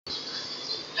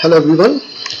Hello everyone,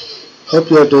 hope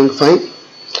you are doing fine.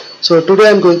 So today I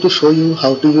am going to show you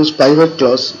how to use pivot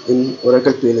clause in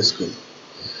Oracle PLSQL.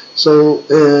 So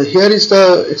here is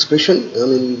the expression,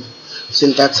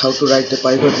 syntax how to write the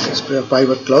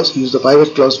pivot clause. Use the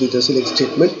pivot clause with the select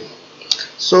statement.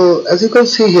 So as you can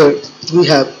see here, we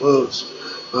have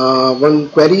one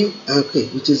query,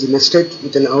 which is nested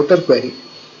with an outer query,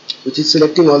 which is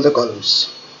selecting all the columns.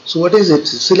 So what is it?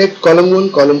 Select column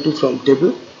 1, column 2 from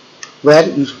table, where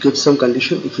you give some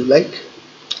condition if you like.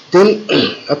 Then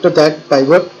after that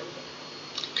pivot,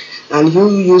 and you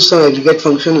use some aggregate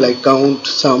function like count,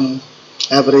 sum,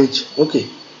 average, okay,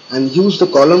 and use the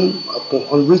column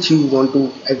on which you want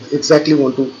to exactly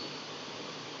want to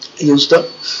use the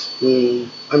you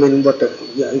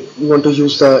want to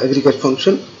use the aggregate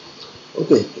function,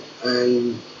 okay,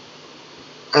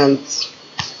 and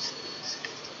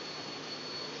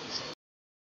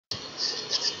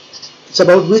it's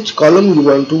about which column you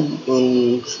want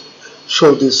to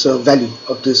show this value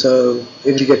of this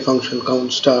aggregate function,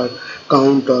 count star,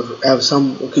 count, or have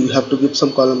some, okay, you have to give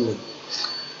some column name,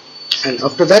 and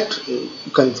after that you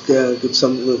can give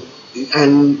some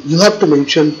and you have to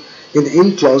mention in the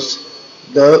in clause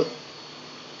the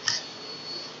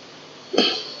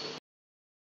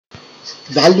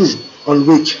value on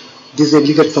which this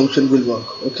aggregate function will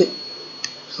work, okay.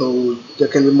 So there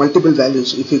can be multiple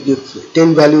values. If you give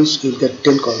 10 values, you'll get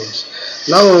 10 columns.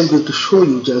 Now I'm going to show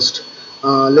you just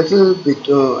a little bit.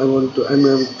 I'm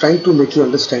trying to make you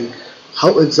understand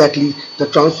how exactly the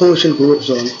transformation goes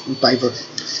on in pivot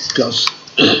clause.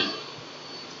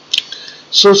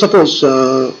 So suppose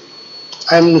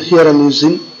I'm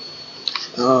using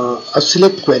a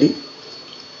select query.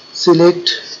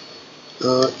 Select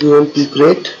emp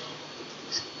create.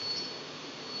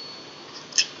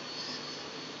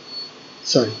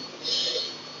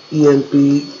 Emp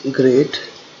grade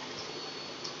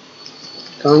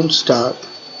count star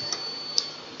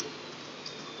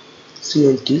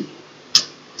cnt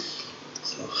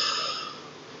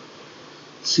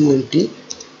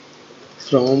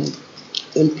from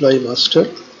employee master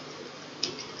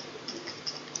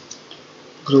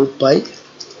group by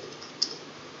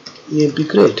emp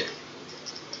grade.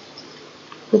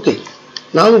 Okay,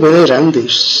 now when I run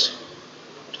this,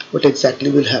 what exactly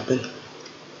will happen?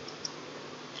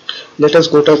 Let us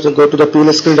go to the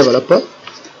PLSQL developer.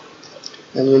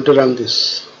 I'm going to run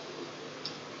this.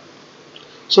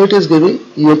 So it is giving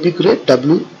emp create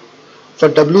w. For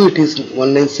w it is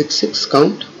 1966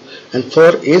 count, and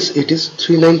for s it is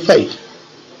 395.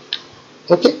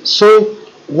 Okay, so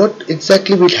what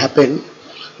exactly will happen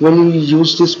when we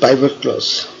use this pivot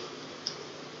clause?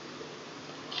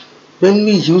 When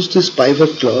we use this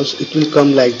pivot clause, it will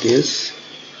come like this.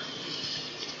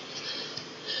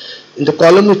 In the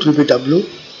column it will be w,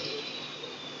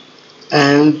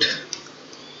 and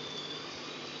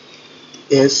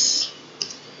s,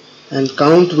 and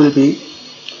count will be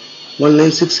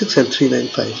 1966 and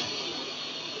 395.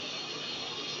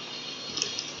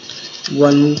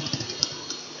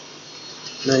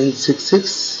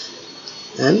 1966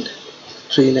 and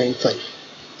 395.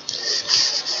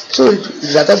 So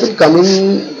rather than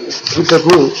coming with the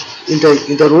row in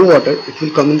the row order, it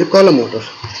will come in the column order.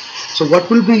 So what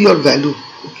will be your value?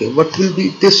 Okay, what will be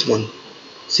this one?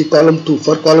 See, column 2.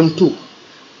 For column 2,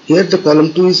 here the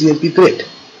column 2 is emp grade.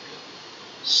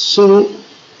 So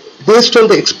based on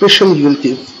the expression you will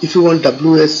give, if you want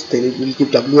ws, then it will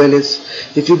give wns.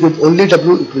 If you give only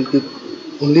w, it will give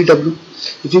only w.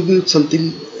 If you give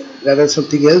something else,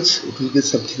 it will give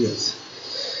something else.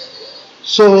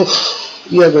 So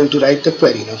we are going to write the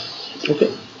query now. Okay,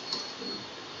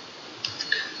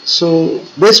 so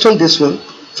based on this one,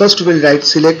 first we will write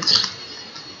select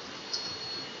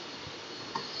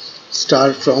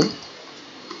star from.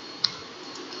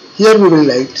 Here we will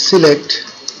write select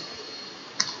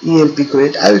emp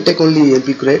create. I will take only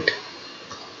emp create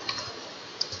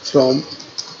from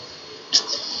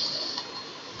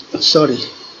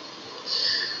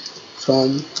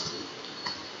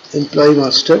employee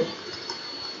master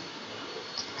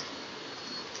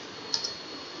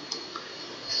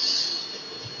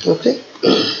okay.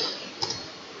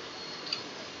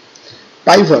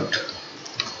 Pivot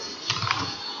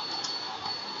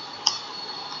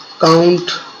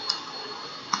count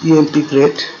emp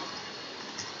create.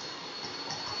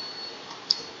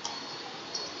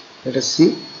 Let us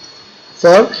see.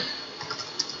 For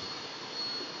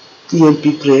emp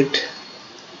create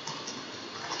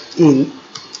in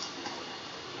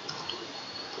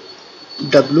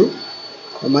w,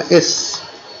 s.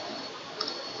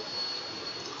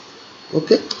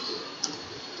 Okay,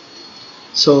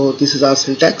 so this is our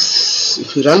syntax.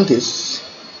 If you run this,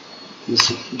 You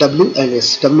see W and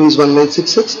S. W is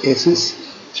 1966, S is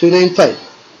 395.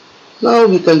 Now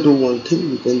we can do one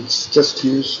thing. We can just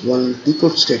use one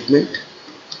decode statement.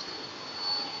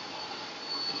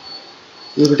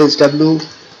 If it is W,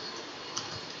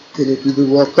 then it will be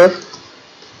worker.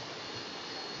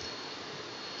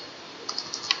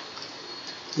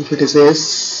 If it is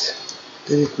S,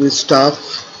 then it will be staff,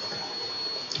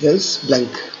 else blank.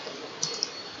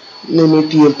 Name it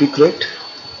TMP create.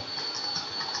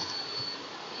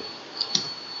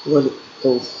 Well,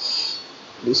 oh,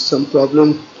 there is some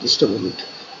problem. Just a moment.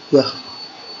 Yeah.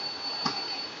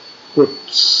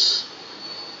 Quotes.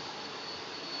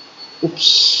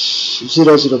 Oops.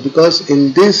 00, because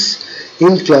in this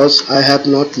int clause I have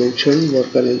not mentioned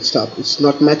worker and staff. It's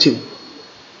not matching.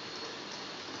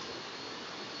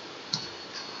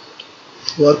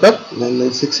 Worker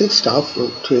 9966, staff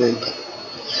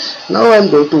 395. Now I am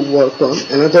going to work on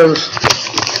another.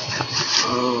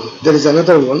 There is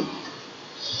another one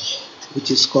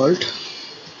which is called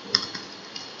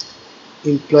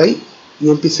employee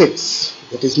emp6,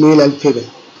 that is male and female.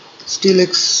 Still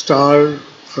x star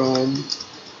from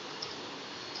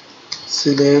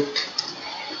select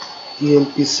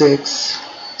emp6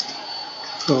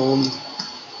 from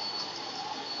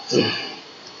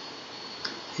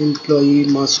employee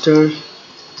master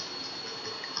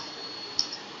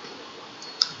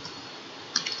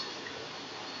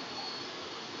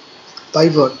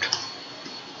pivot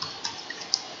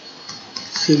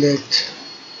select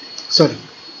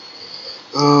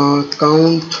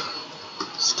count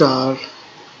star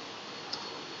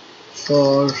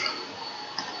for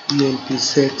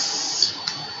emp6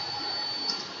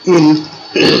 in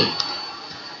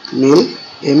male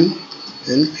m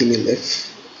and female f.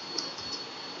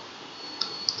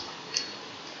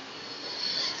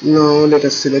 Now let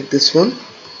us select this one,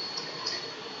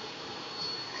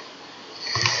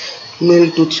 male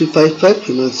 2355,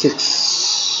 female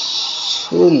 6.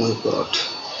 Oh my god.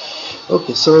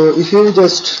 Okay, so if you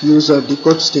just use a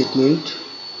decode statement,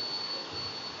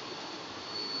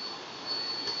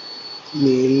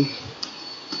 male,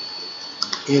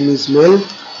 m is male,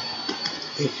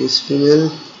 f is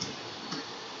female,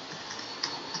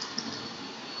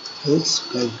 else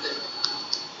blank,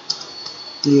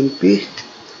 emp6.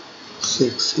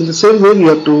 In the same way you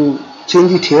have to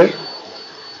change it here.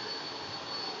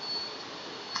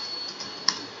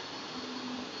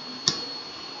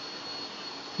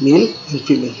 Male and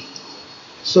female.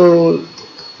 So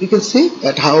you can see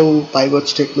that how pivot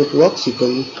statement works. You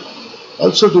can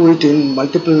also do it in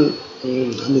multiple,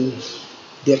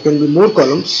 there can be more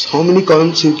columns. How many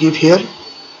columns you give here,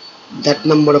 that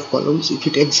number of columns, if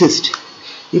it exists.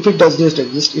 If it does not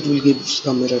exist, it will give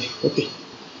some error. Okay,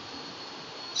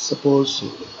 suppose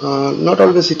not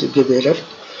always it will give error.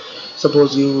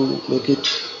 Suppose you make it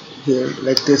here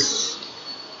like this,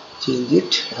 change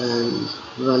it and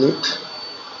run it.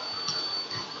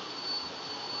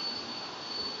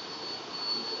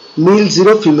 Male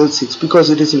 0, female 6, because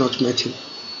it is not matching.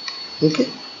 Okay,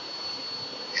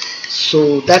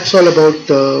 so that's all about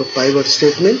the pivot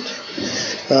statement,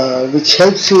 which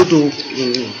helps you to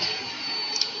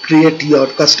create your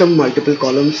custom multiple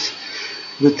columns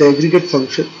with the aggregate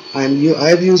function. And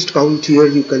I have used count here.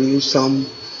 You can use some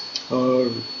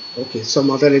some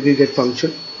other aggregate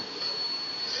function.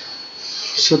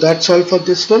 So that's all for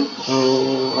this one.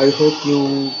 I hope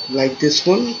you like this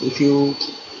one. If you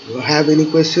have any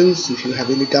questions, if you have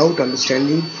any doubt,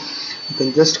 understanding, you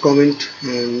can just comment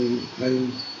and I'll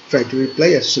try to reply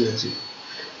as soon as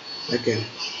I can.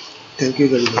 Thank you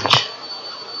very much.